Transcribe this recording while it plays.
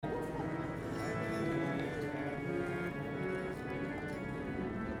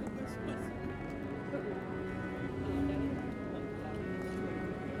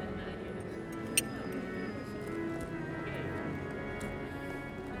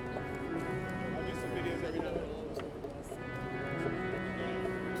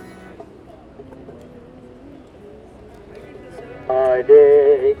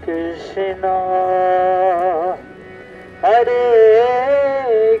Hare Krishna,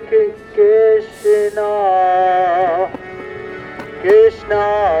 Hare Krishna,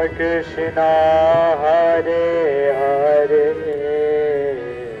 Krishna Krishna, Hare Hare,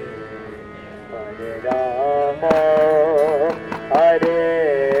 Hare Rama,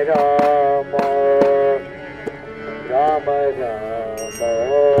 Hare Rama, Rama Rama,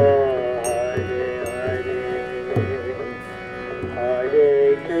 Hare Hare, Hare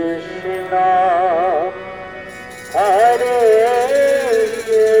Krishna, Hare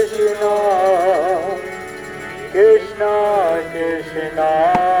Krishna, Krishna Krishna,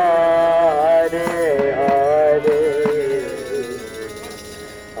 Hare Hare,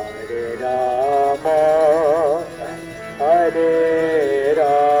 Hare Rama, Hare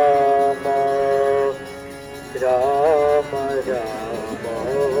Rama, Rama Rama,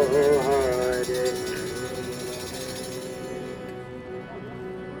 Hare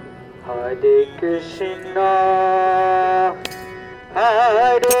Hare Krishna,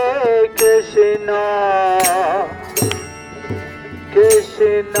 Hare Krishna,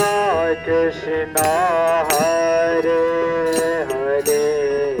 Krishna Krishna, Hare Hare,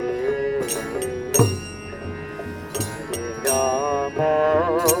 Rama,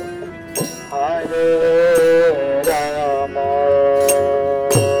 Hare Rama,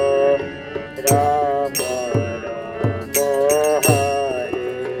 Rama Rama, Hare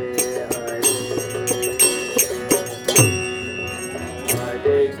Hare,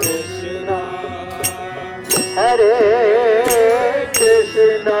 Hare Krishna, Hare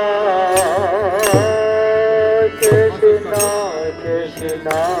Krishna, Krishna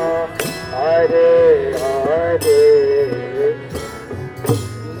Krishna, Hare Hare,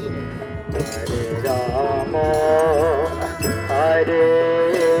 Hare Rama,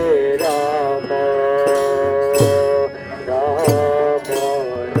 Hare Rama, Rama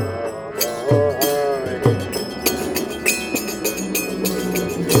Rama,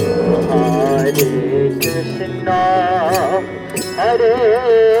 Hare Krishna, Hare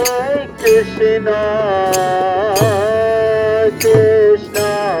Krishna,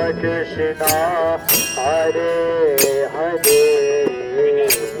 Krishna Krishna, Hare Hare,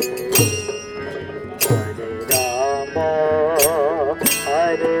 Hare Rama,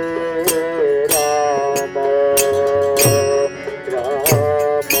 Hare Rama, Rama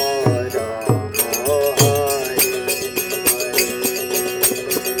Rama,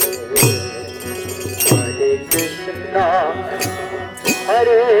 Hare Krishna,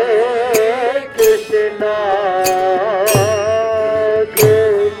 Hare Krishna,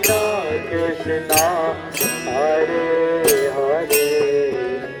 Krishna Krishna, Hare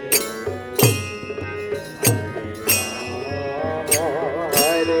Hare,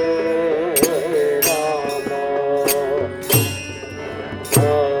 Hare Rama, Rama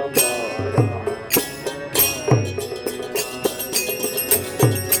Rama,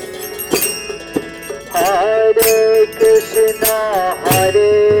 Hare Krishna,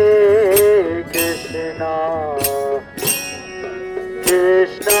 Hare Krishna,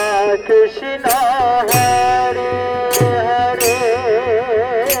 Krishna Krishna, Hare Hare,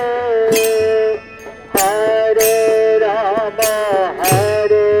 Hare Rama,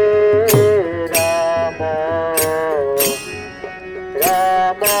 Hare Rama,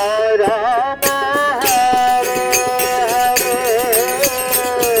 Rama Rama, Hare Hare,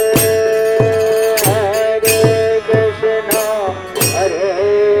 Hare Krishna, Hare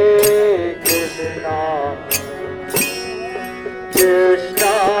Krishna,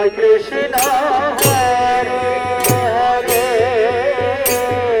 Krishna Krishna, Hare Hare,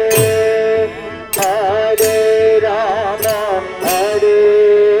 Hare Rama, Hare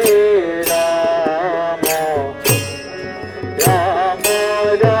Rama, Rama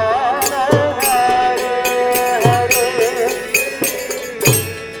Rama, Hare Hare,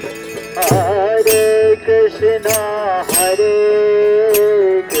 Hare Krishna, Hare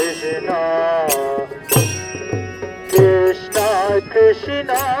Krishna, Krishna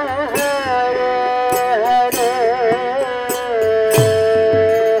Krishna, Hare Hare,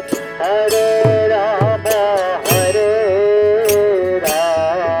 Hare Rama, Hare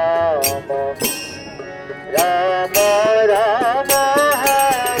Rama, Rama Rama,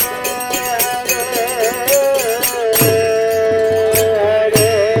 Hare Hare, Hare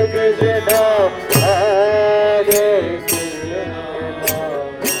Krishna, Hare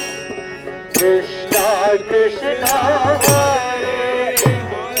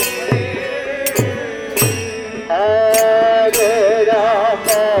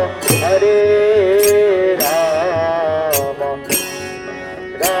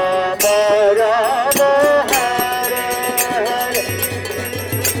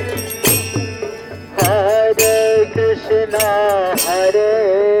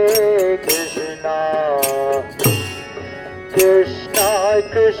Krishna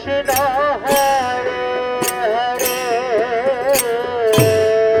Krishna Hare Hare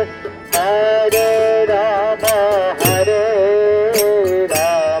Hare Rama Hare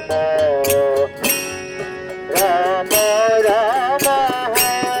Rama Rama Rama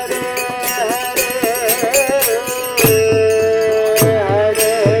Hare Hare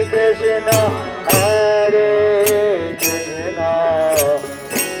Hare Krishna Hare Krishna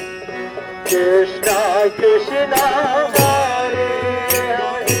Krishna Krishna Hare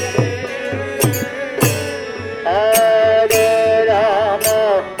Hare Hare Rama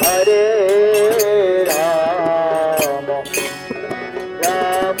Hare Rama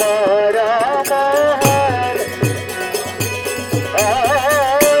Rama Rama Hare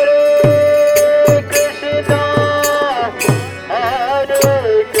Hare Krishna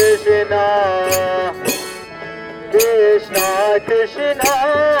Hare Krishna Krishna Krishna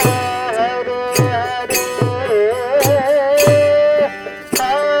Hare Hare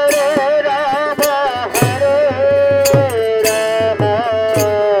Hare Rama Hare Rama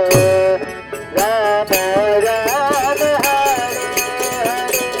Rama Rama Hare Hare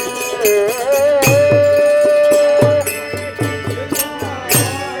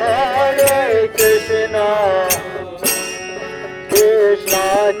Hare Krishna Krishna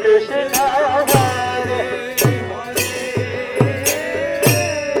Krishna Hare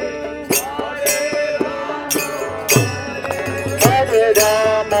Hare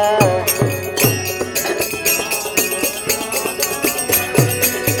Rama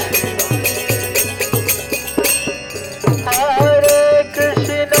Hare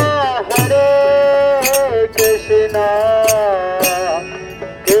Krishna Hare Krishna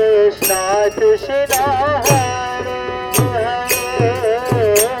Krishna Krishna Hare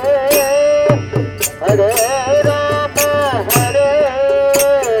Hare Hare Rama Hare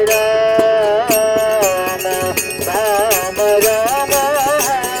Rama Rama Rama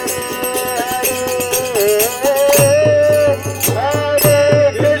Hare Hare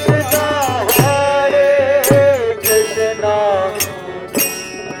Krishna Hare Krishna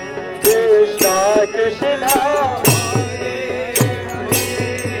Krishna Krishna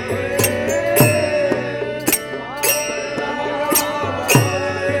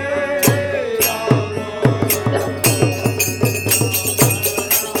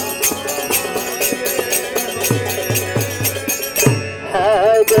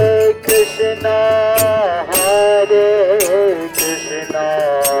Hare Krishna Hare Krishna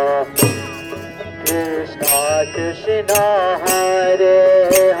Krishna Krishna Hare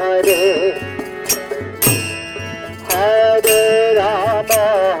Hare Hare Rama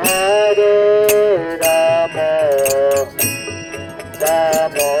Hare Rama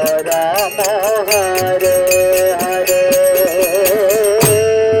Rama Rama Hare Hare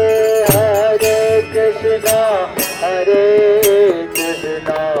Hare Krishna Hare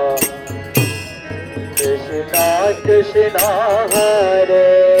Krishna Krishna Krishna Hare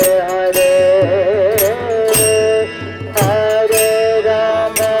Hare Hare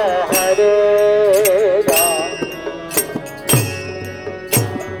Rama Hare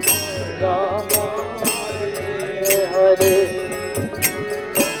Rama Hare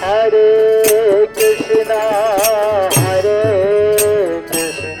Hare Krishna Hare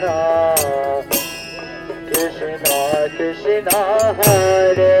Krishna Krishna Krishna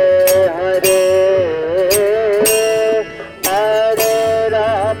Hare Hare Hare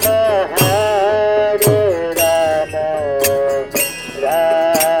Rama Hare Rama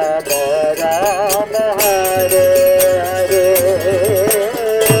Rama Rama Hare Hare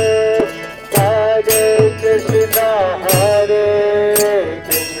Hare Krishna Hare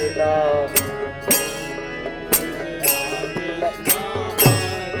Krishna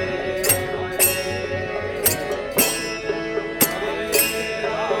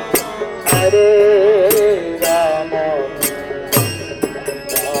Hare Rama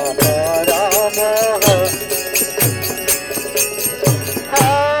Rama Rama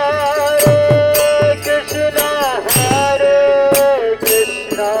Hare Krishna Hare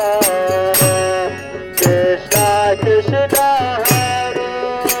Krishna Krishna Krishna Hare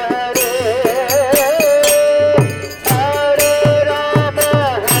Hare Hare Rama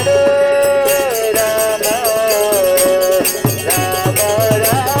Hare Rama Rama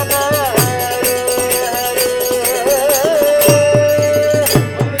Rama Hare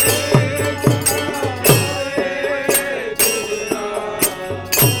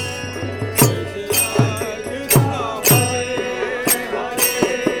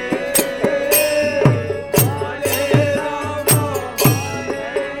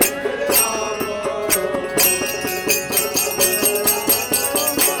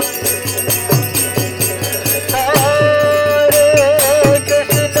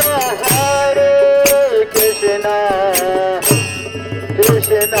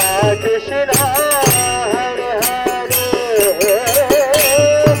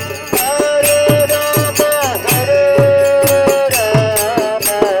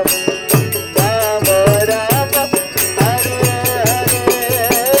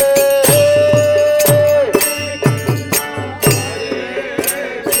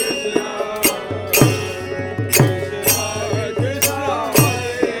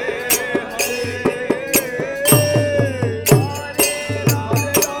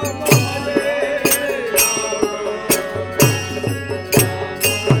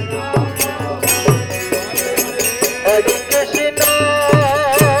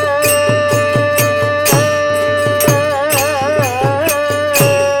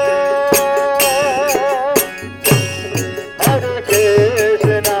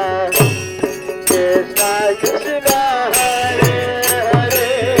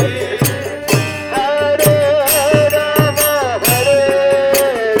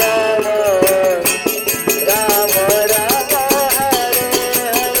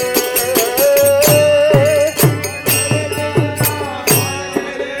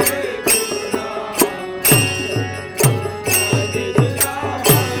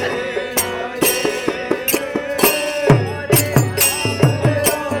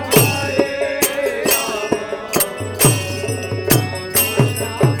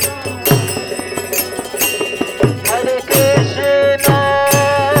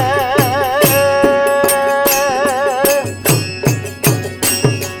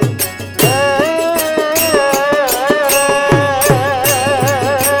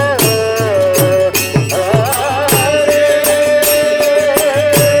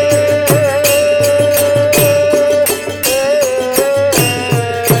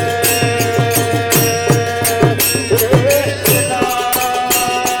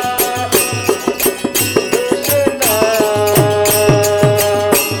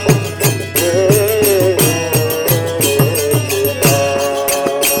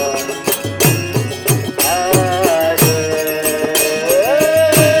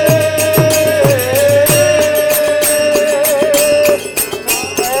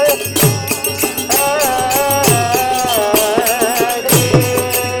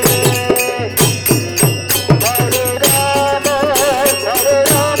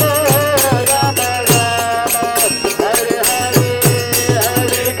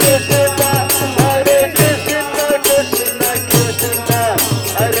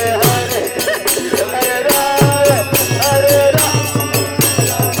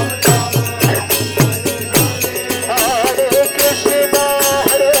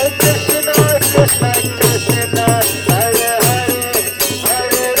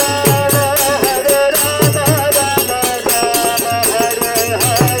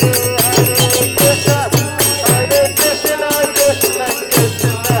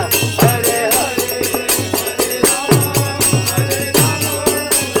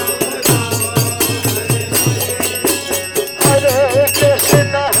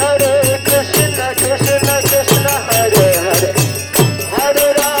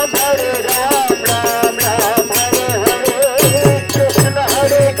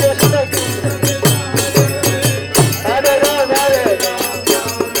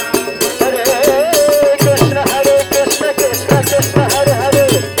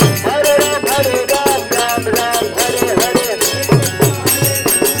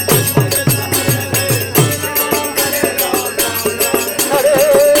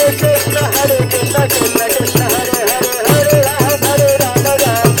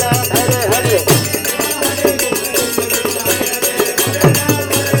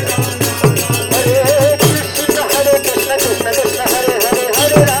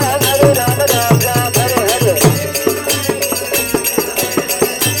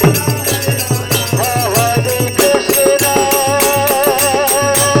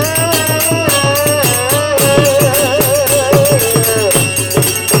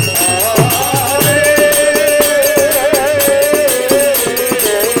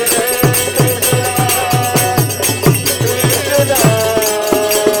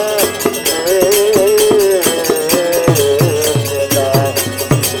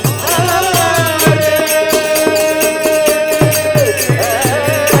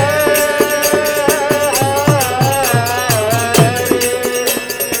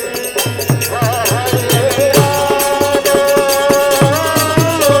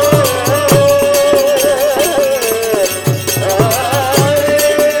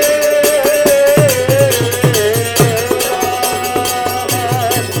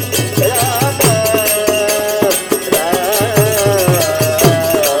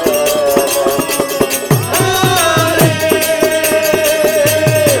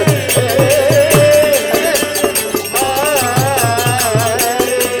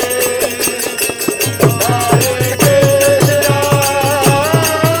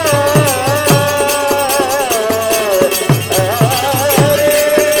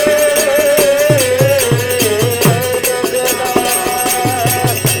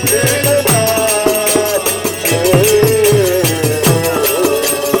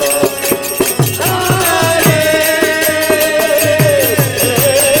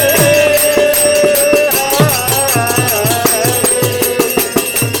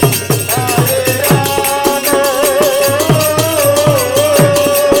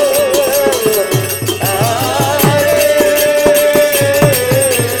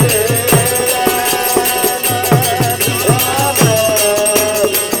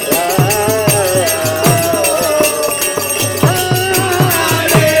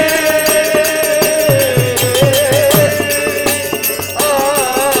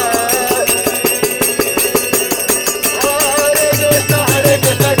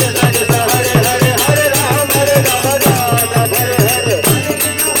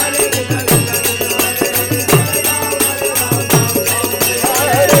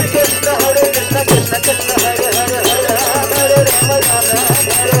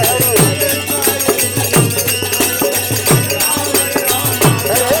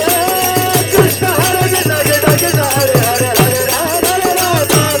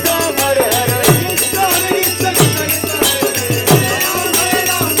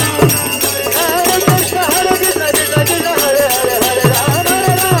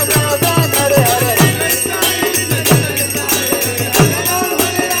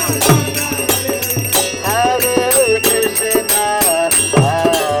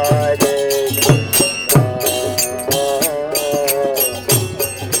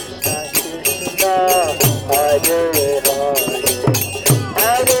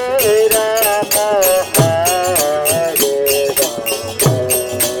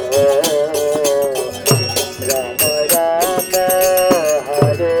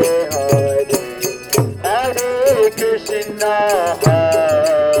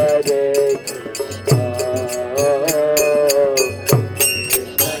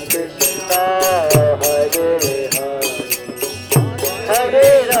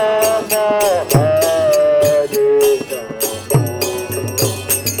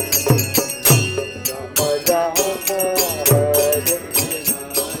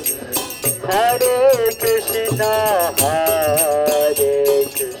Krishna, Hare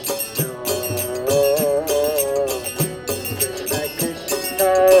Krishna, Krishna Krishna,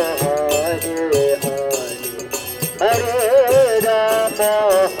 Hare Hare, Hare Rama,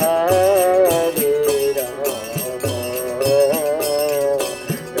 Hare Rama,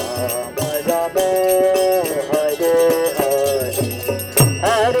 Rama Rama, Hare Hare,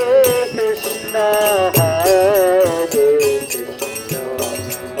 Hare Krishna, Hare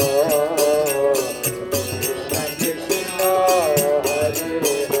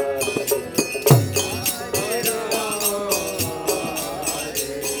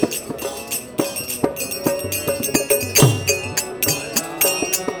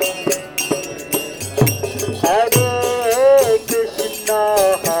Krishna,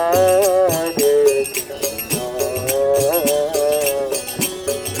 Hare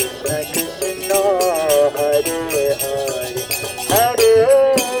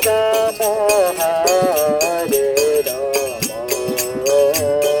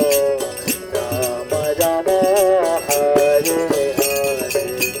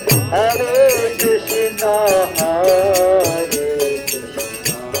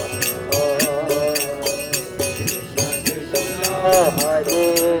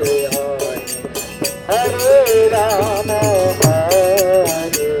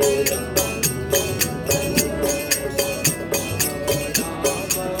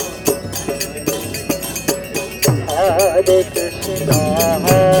Krishna,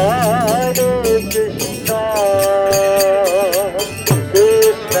 Hare Krishna,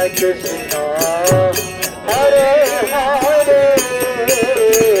 Krishna Krishna, Hare Hare,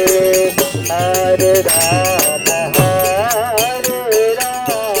 Hare Rama, Hare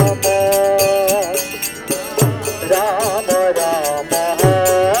Rama, Rama Rama,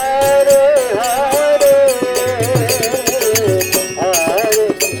 Hare Hare, Hare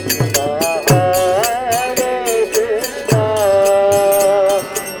Krishna, Hare Krishna,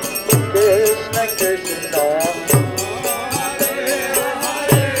 Krishna Krishna,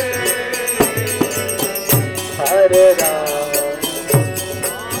 Hare Rama,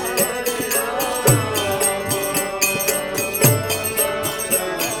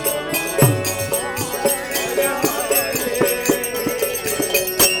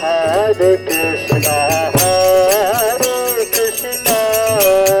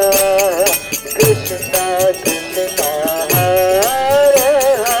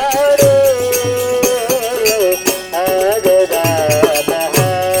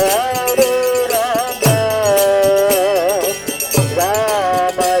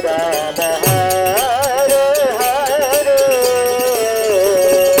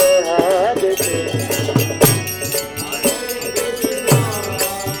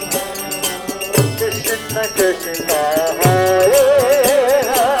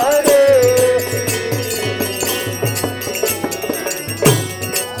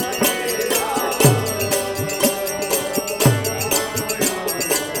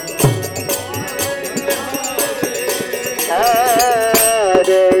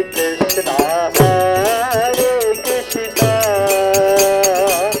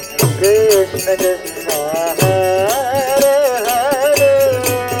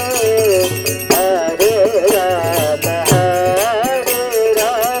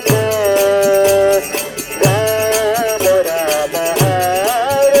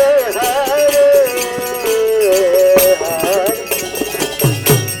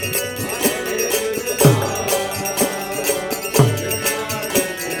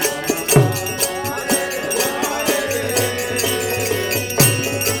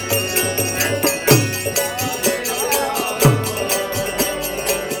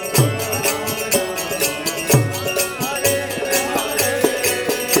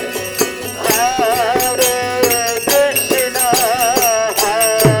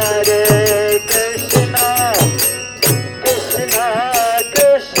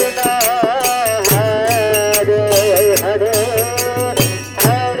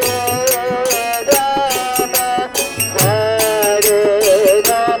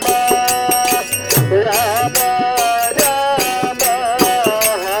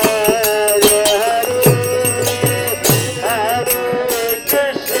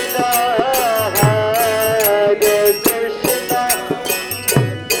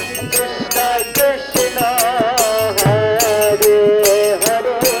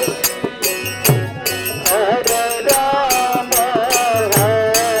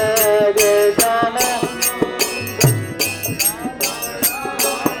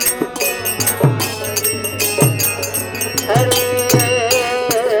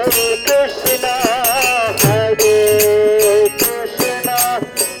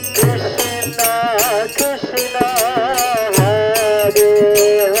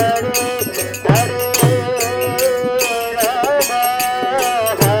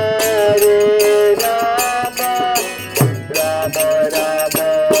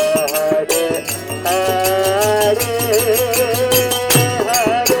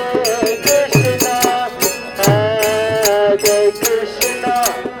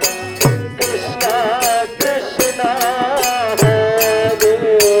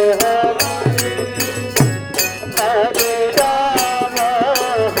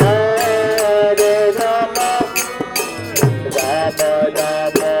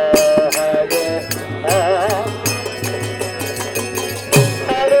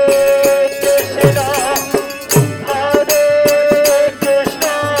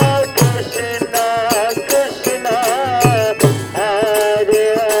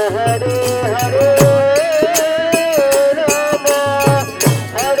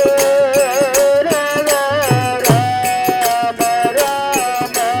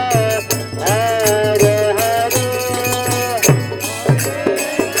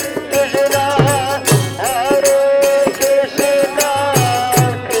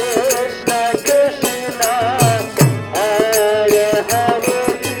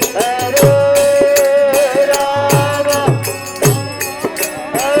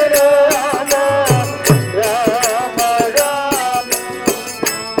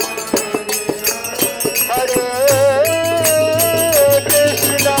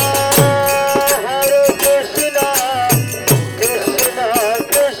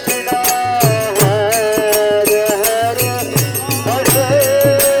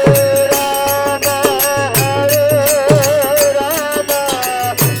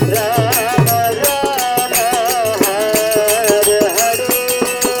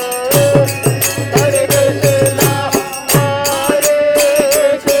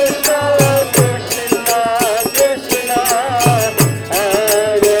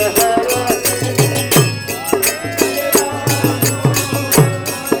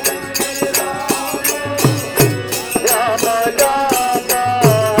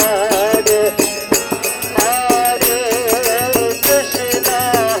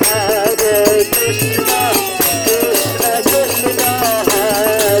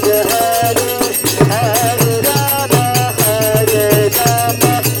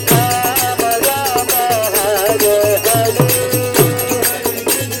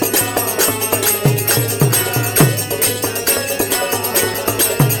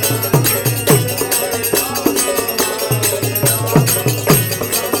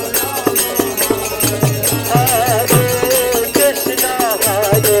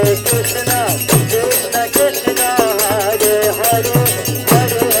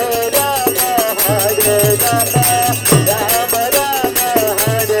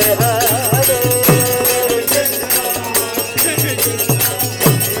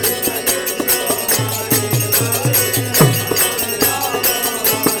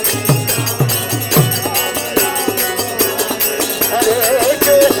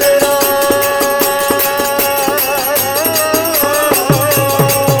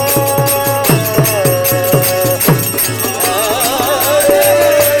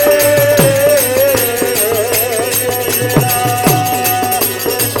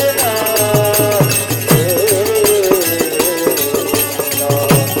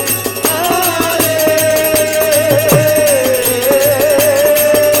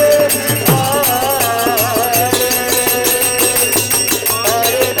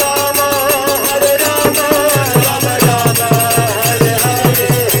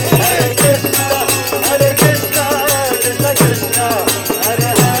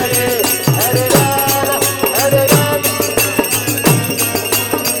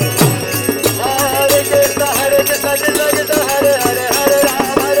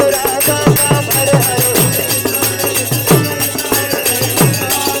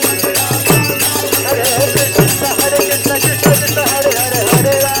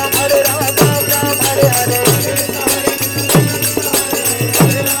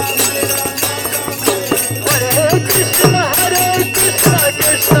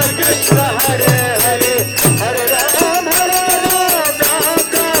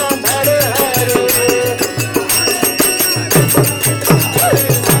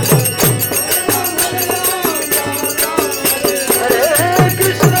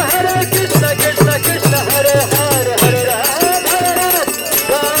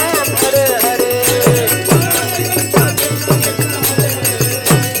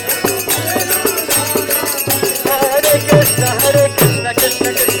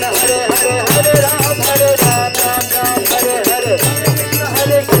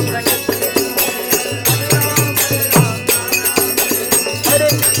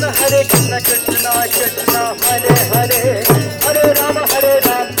 Hare Krishna, Krishna Krishna, Hare Hare, Hare Rama,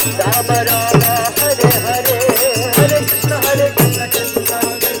 Rama Rama, Hare Hare, Hare Krishna, Krishna Krishna,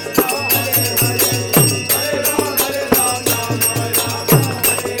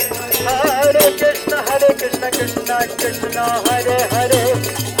 Hare Krishna, Krishna Krishna, Krishna Hare Hare,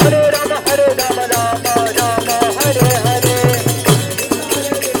 Hare Rama, Rama Rama, Hare Hare.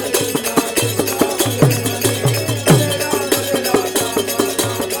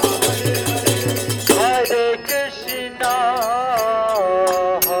 Hare Krishna,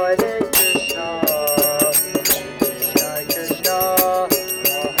 Hare Krishna, Krishna Krishna,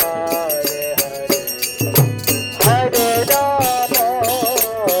 Hare Hare, Hare Rama,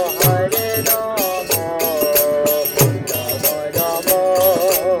 Hare Rama, Rama Rama,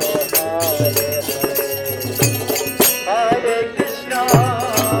 Hare Hare, Hare Krishna,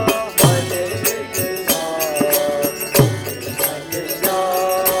 Hare Krishna, Krishna Krishna.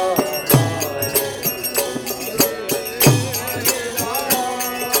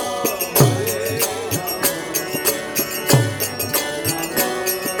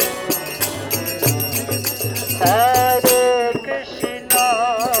 Hare Krishna,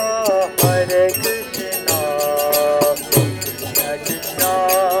 Hare Krishna, Krishna Krishna,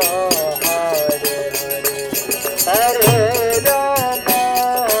 Hare Hare, Hare Rama,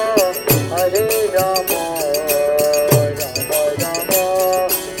 Hare Rama, Rama Rama,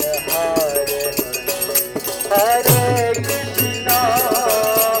 Hare Hare, Hare Krishna,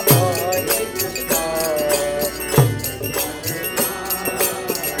 Hare Krishna.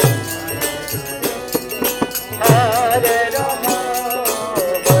 Hare Rama,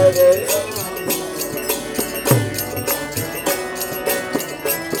 Hare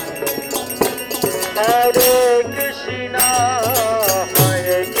Hare Krishna,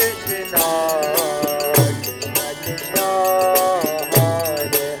 Hare Krishna, Krishna Krishna, Hare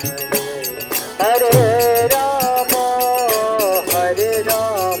Hare, Hare Rama, Hare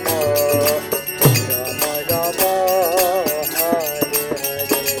Rama, Rama Rama, Hare Hare.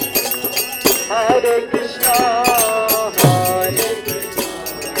 Hare Krishna, Hare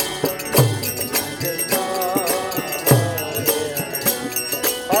Krishna, Krishna,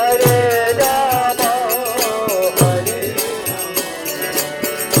 Hare Rama, Hare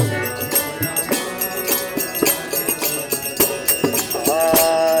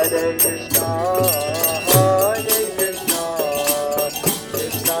Hare Krishna, Hare Krishna,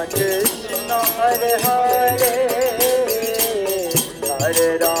 Krishna Krishna, Hare Hare, Hare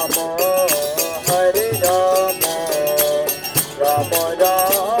Rama, Hare Rama, Rama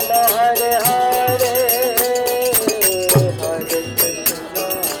Rama, Hare Hare, Hare Krishna,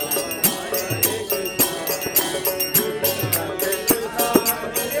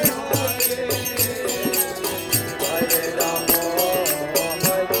 Hare Rama, Hare Rama,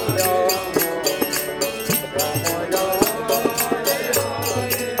 Rama Rama,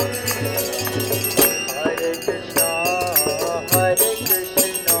 Hare Krishna, Hare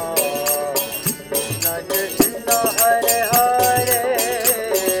Krishna, Krishna Krishna, Hare Hare,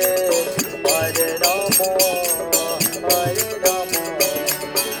 Hare Rama, Hare Rama,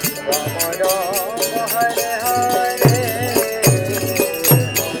 Rama Rama, Hare Hare,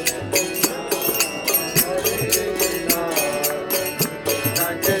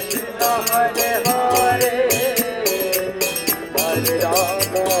 Krishna Krishna, Hare Hare, Hare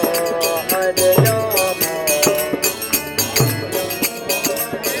Rama, Hare Rama.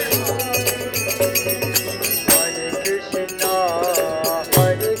 Hare Krishna,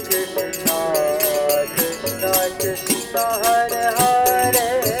 Hare Krishna, Krishna Krishna, Hare Hare,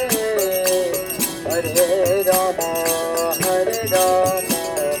 Hare Rama, Hare Rama,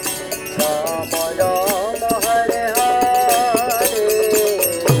 Rama Rama, Hare Hare,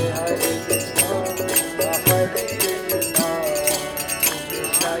 Hare Krishna, Hare Krishna,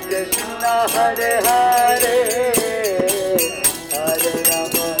 Krishna Krishna, Hare Hare, Hare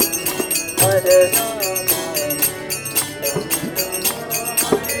Rama, Hare Rama.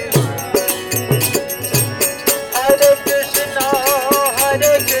 Hare Krishna,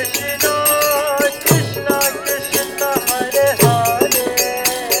 Hare Krishna, Krishna Krishna, Hare Hare,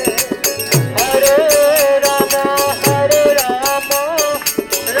 Hare Rama, Hare Rama,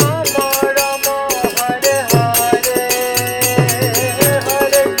 Rama Rama, Hare Hare,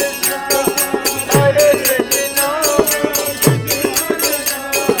 Hare Krishna, Hare Krishna,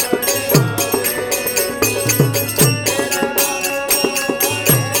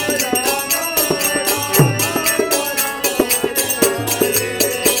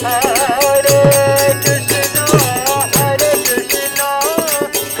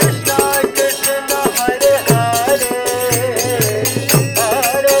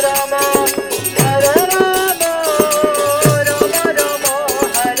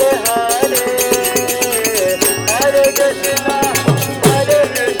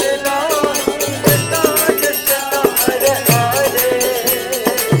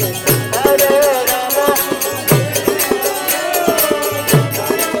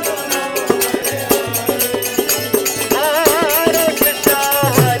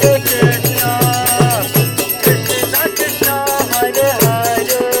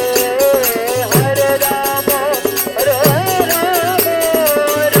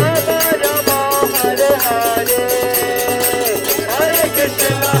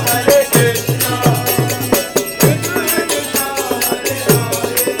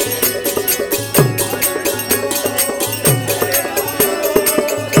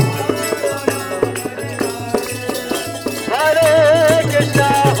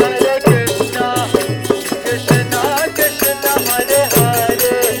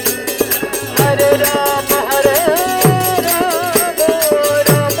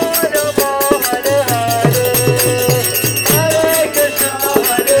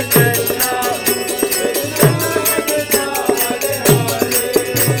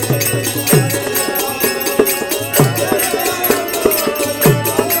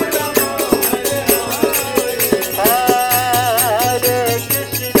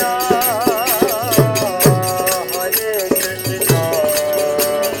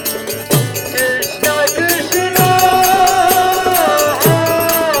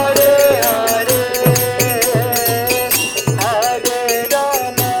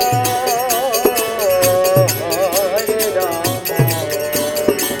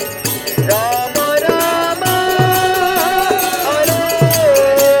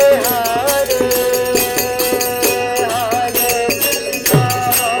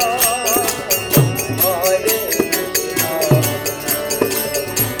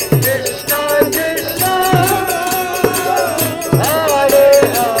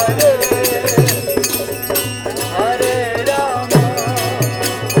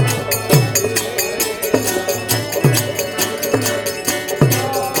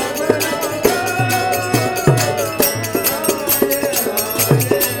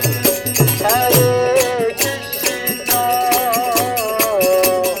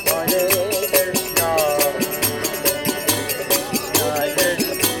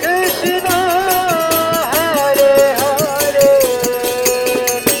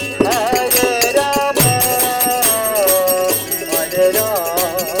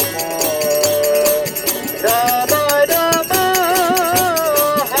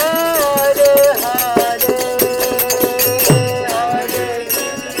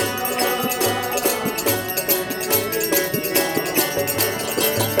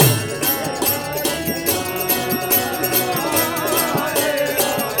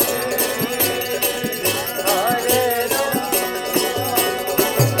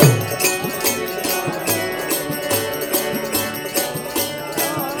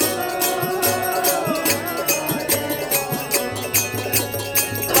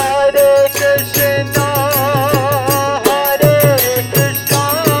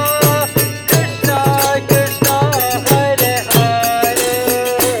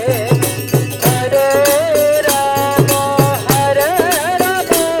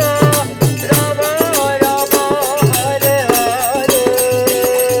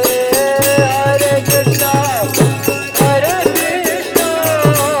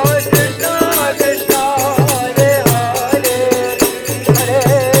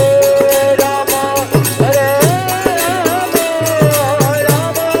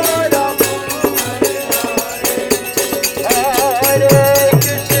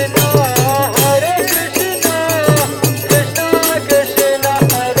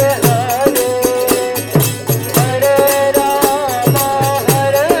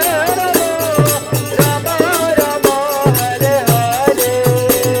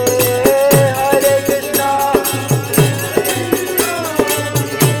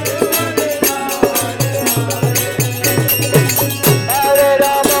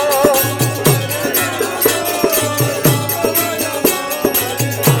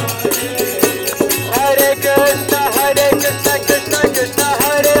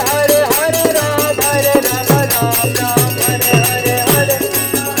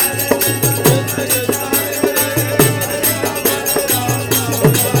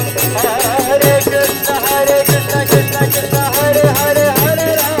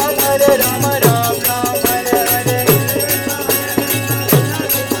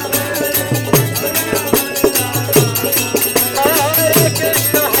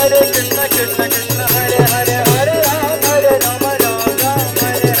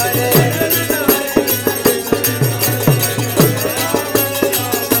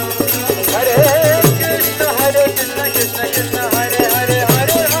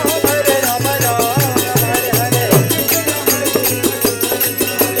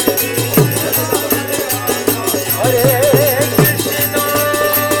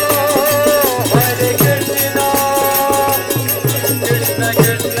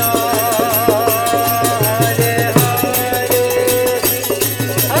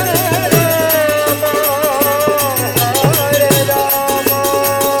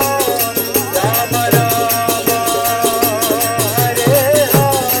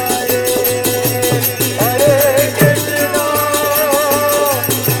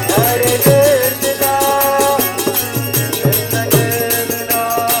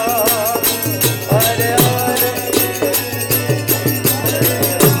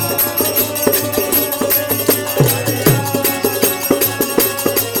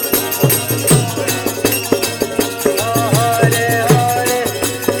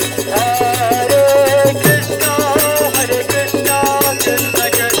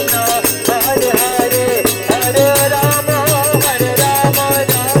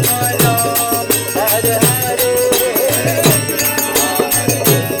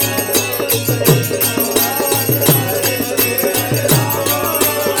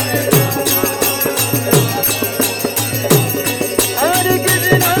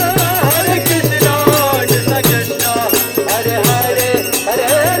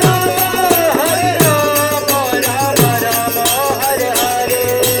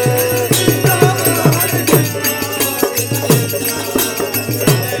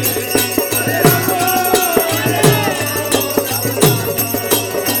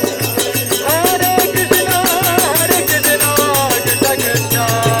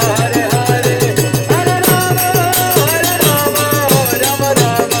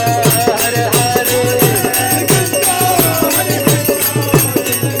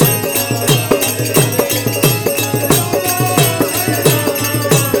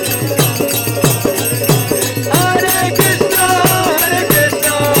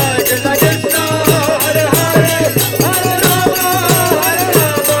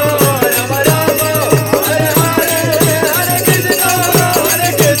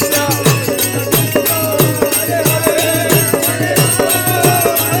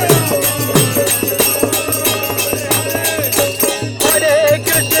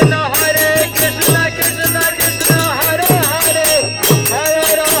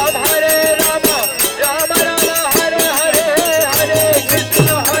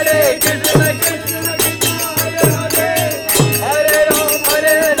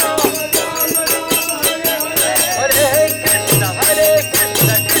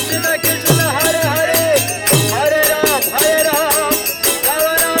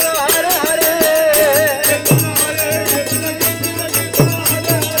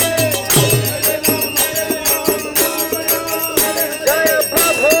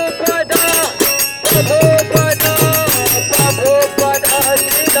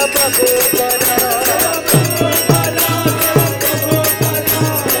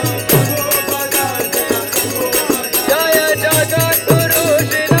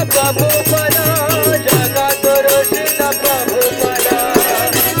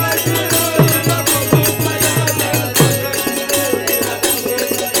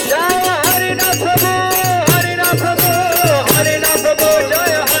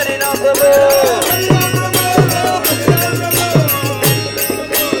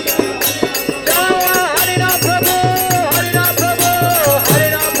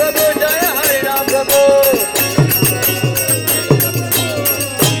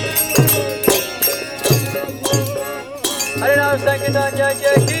 हरिनाम संकीर्तन यज्ञ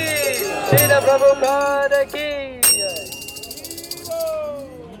की, श्रील प्रभुपाद की।